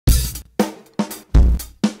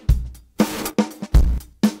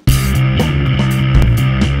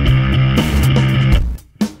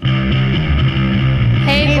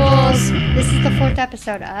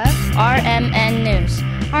episode of RMN News.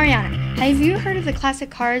 Ariana, have you heard of the classic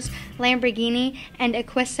cars Lamborghini and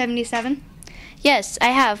Equus 77? Yes, I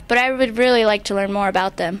have, but I would really like to learn more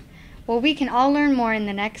about them. Well, we can all learn more in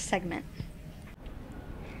the next segment.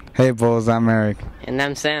 Hey Bulls, I'm Eric. And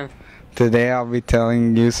I'm Sam. Today I'll be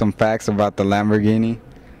telling you some facts about the Lamborghini.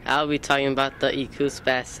 I'll be talking about the Equus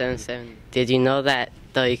 770. Did you know that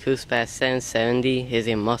the Equus 770 is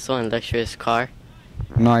a muscle and luxurious car?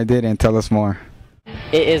 No, I didn't. Tell us more.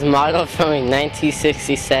 It is modeled from a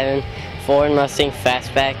 1967 Ford Mustang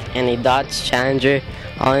Fastback and a Dodge Challenger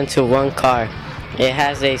all into one car. It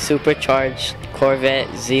has a supercharged Corvette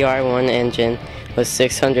ZR1 engine with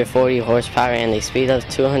 640 horsepower and a speed of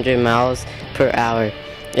 200 miles per hour.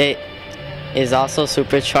 It is also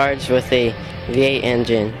supercharged with a V8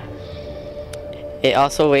 engine. It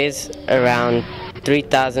also weighs around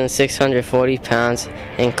 3,640 pounds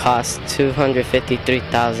and costs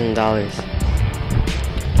 $253,000.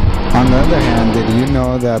 On the other hand, did you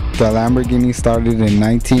know that the Lamborghini started in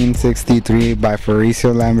 1963 by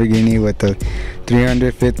Faurizio Lamborghini with the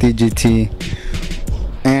 350 GT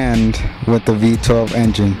and with the V12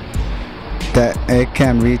 engine? That it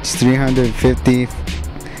can reach 350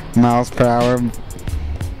 miles per hour.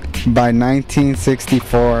 By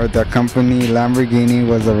 1964, the company Lamborghini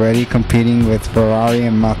was already competing with Ferrari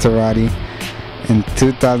and Maserati. In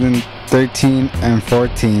 2013 and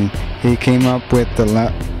 14, he came up with the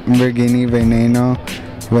Lamborghini Veneno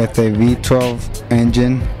with a V12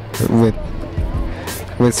 engine with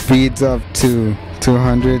speeds up to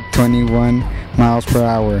 221 miles per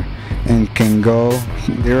hour and can go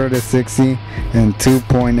 0 to 60 in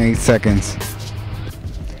 2.8 seconds.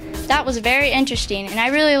 That was very interesting, and I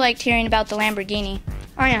really liked hearing about the Lamborghini.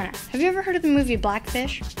 Ariana, have you ever heard of the movie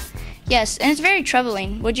BlackFish? Yes, and it's very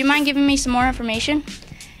troubling. Would you mind giving me some more information?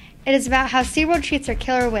 It is about how SeaWorld treats their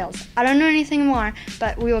killer whales. I don't know anything more,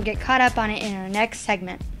 but we will get caught up on it in our next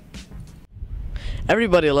segment.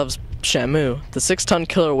 Everybody loves Shamu, the 6-ton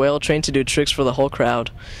killer whale trained to do tricks for the whole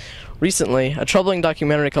crowd. Recently, a troubling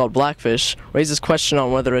documentary called BlackFish raises question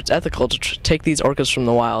on whether it's ethical to take these orcas from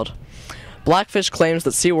the wild. BlackFish claims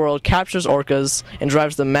that SeaWorld captures orcas and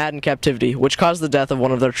drives them mad in captivity, which caused the death of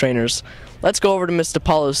one of their trainers. Let's go over to Ms.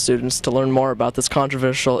 DePaulo's students to learn more about this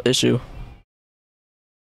controversial issue.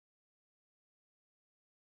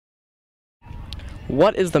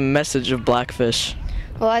 What is the message of BlackFish?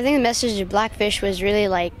 Well, I think the message of BlackFish was really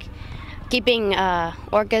like keeping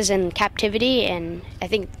orcas in captivity, and I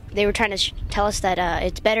think they were trying to tell us that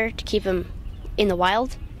it's better to keep them in the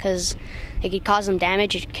wild because it could cause them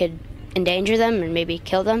damage, it could endanger them and maybe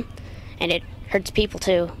kill them, and it hurts people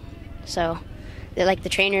too. So they're like the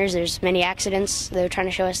trainers, there's many accidents. They were trying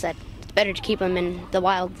to show us that it's better to keep them in the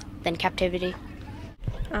wild than captivity.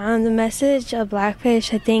 The message of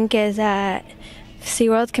BlackFish, I think, is that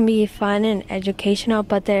SeaWorld can be fun and educational,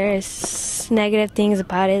 but there's negative things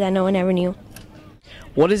about it that no one ever knew.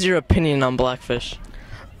 What is your opinion on BlackFish?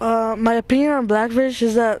 My opinion on BlackFish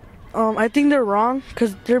is that I think they're wrong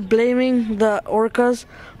because they're blaming the orcas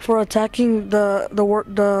for attacking the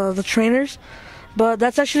trainers, but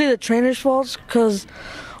that's actually the trainers' fault because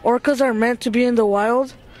orcas are meant to be in the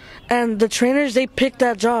wild, and the trainers, they pick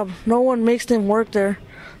that job. No one makes them work there,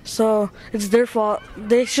 so it's their fault.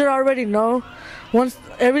 They should already know. Once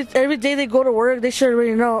every day they go to work, they should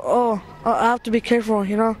already know. Oh, I have to be careful,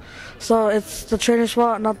 you know. So it's the trainers'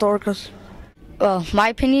 fault, not the orcas. Well, my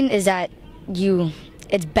opinion is that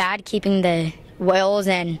it's bad keeping the whales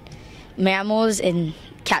and mammals in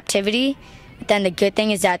captivity. But then the good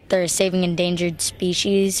thing is that they're saving endangered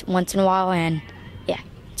species once in a while, and yeah,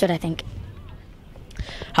 that's what I think.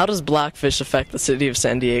 How does BlackFish affect the city of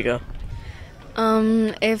San Diego?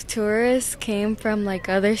 If tourists came from like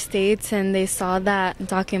other states and they saw that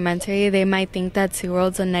documentary, they might think that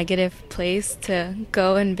SeaWorld's a negative place to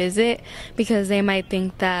go and visit because they might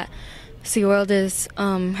think that SeaWorld is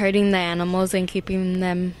hurting the animals and keeping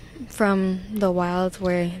them from the wild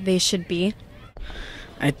where they should be.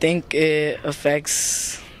 I think it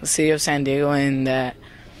affects the city of San Diego in that,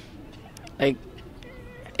 like,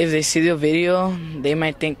 if they see the video, they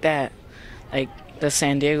might think that, like, the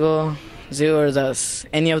San Diego Zoo or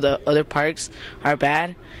any of the other parks are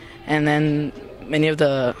bad, and then many of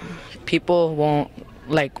the people won't,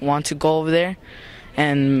 like, want to go over there,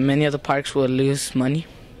 and many of the parks will lose money.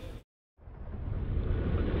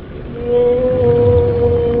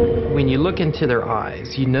 When you look into their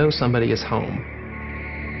eyes, you know somebody is home.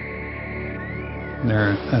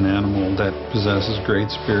 They're an animal that possesses great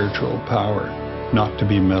spiritual power, not to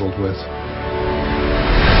be meddled with.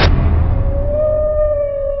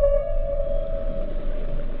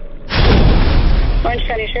 Orange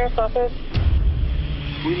County Sheriff's Office.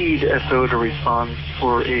 We need SO to respond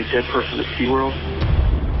for a dead person at SeaWorld.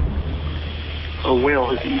 A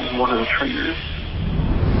whale has eaten one of the trainers.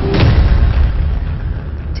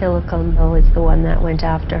 Tilikum is the one that went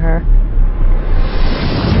after her.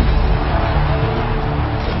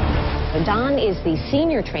 Dawn is the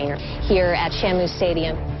senior trainer here at Shamu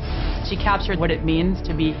Stadium. She captured what it means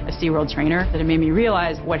to be a SeaWorld trainer, that it made me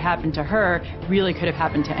realize what happened to her really could have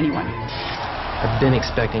happened to anyone. I've been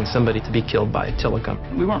expecting somebody to be killed by a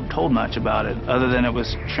Tilikum. We weren't told much about it, other than it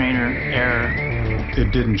was trainer error.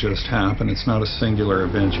 It didn't just happen. It's not a singular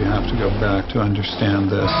event. You have to go back to understand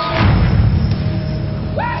this.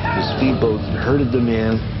 The speedboat herded them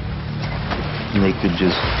in, and they could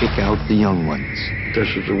just pick out the young ones. This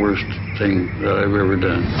is the worst thing that I've ever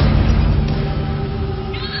done.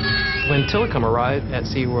 When Tilikum arrived at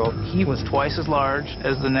SeaWorld, He was twice as large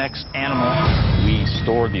as the next animal. We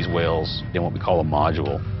stored these whales in what we call a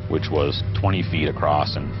module, which was 20 feet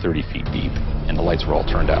across and 30 feet deep, and the lights were all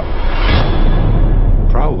turned out.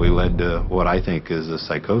 Probably led to what I think is a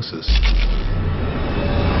psychosis.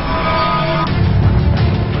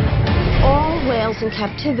 All whales in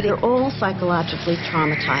captivity are all psychologically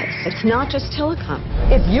traumatized. It's not just Tilikum.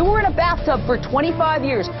 If you were in a bathtub for 25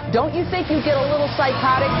 years, don't you think you'd get a little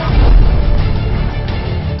psychotic?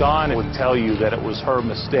 Dawn would tell you that it was her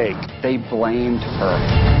mistake. They blamed her.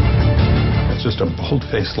 It's just a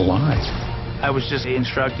bold-faced lie. I was just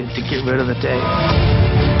instructed to get rid of the tape.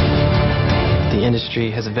 the industry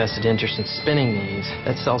has a vested interest in spinning these.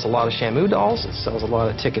 That sells a lot of Shamu dolls. It sells a lot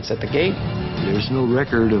of tickets at the gate. There's no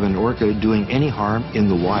record of an orca doing any harm in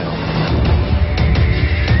the wild.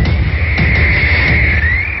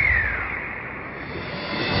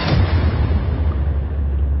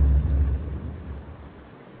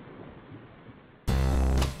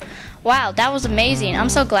 Wow, that was amazing. I'm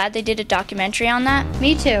so glad they did a documentary on that.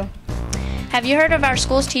 Me too. Have you heard of our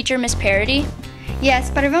school's teacher, Miss Paradee?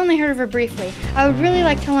 Yes, but I've only heard of her briefly. I would really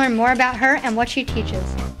like to learn more about her and what she teaches.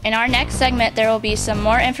 In our next segment, there will be some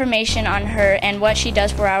more information on her and what she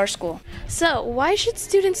does for our school. So, why should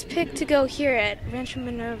students pick to go here at Rancho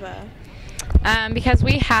Minerva? Because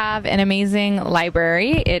we have an amazing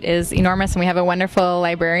library. It is enormous, and we have a wonderful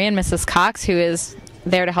librarian, Mrs. Cox, who is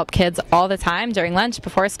there to help kids all the time, during lunch,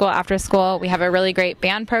 before school, after school. We have a really great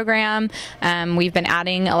band program. We've been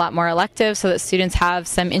adding a lot more electives so that students have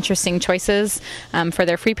some interesting choices for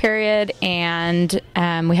their free period, and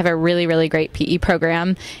we have a really, really great PE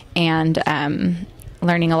program, and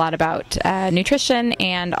learning a lot about nutrition,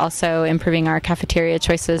 and also improving our cafeteria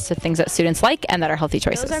choices to things that students like and that are healthy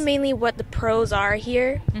choices. Those are mainly what the pros are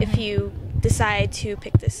here, if you decide to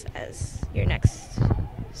pick this as your next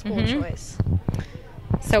school choice.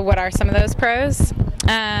 So what are some of those pros?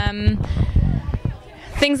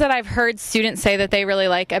 Things that I've heard students say that they really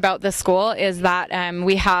like about the school is that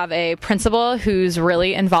we have a principal who's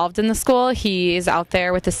really involved in the school. He's out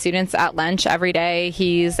there with the students at lunch every day.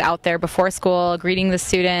 He's out there before school greeting the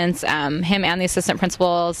students. Him and the assistant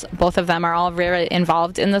principals, both of them are all very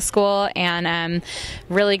involved in the school, and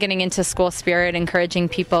really getting into school spirit, encouraging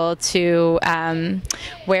people to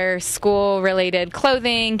wear school-related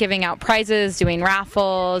clothing, giving out prizes, doing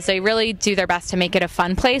raffles. They really do their best to make it a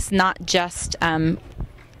fun place, not just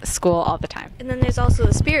school all the time. And then there's also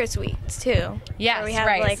the Spirits Weeks too. Yes, we have,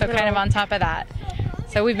 right. Like, so kind of on top of that.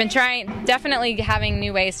 So we've been definitely having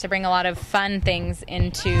new ways to bring a lot of fun things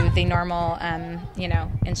into the normal,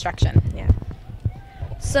 instruction. Yeah.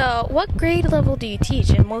 So what grade level do you teach,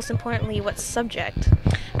 and most importantly, what subject?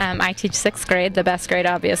 I teach 6th grade, the best grade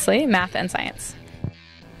obviously, math and science.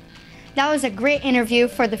 That was a great interview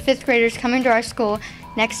for the 5th graders coming to our school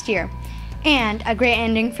next year, and a great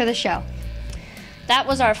ending for the show. That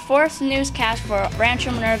was our 4th newscast for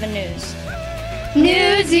Rancho Minerva News.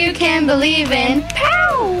 News you can believe in.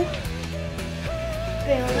 Pow!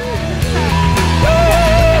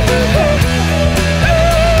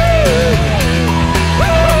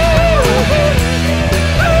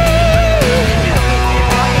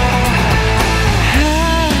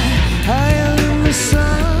 Higher in the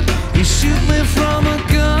sun, you shoot me from a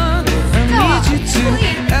gun. I need you to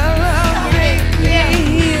elevate me.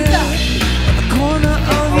 The corner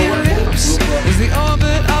of your lips is the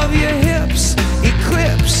orbit of your hips.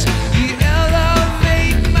 Eclipse, you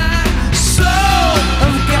elevate my soul.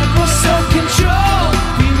 I've got no self-control.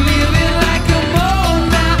 Been living like a mole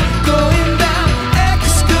now, going down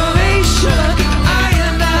excavation. I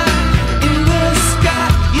and I in the sky.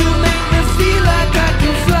 You make me feel like I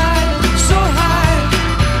can fly so high.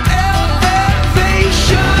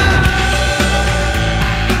 Elevation.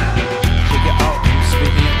 Check it out, I'm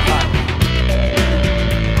spitting it hot.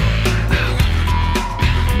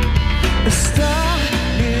 The stars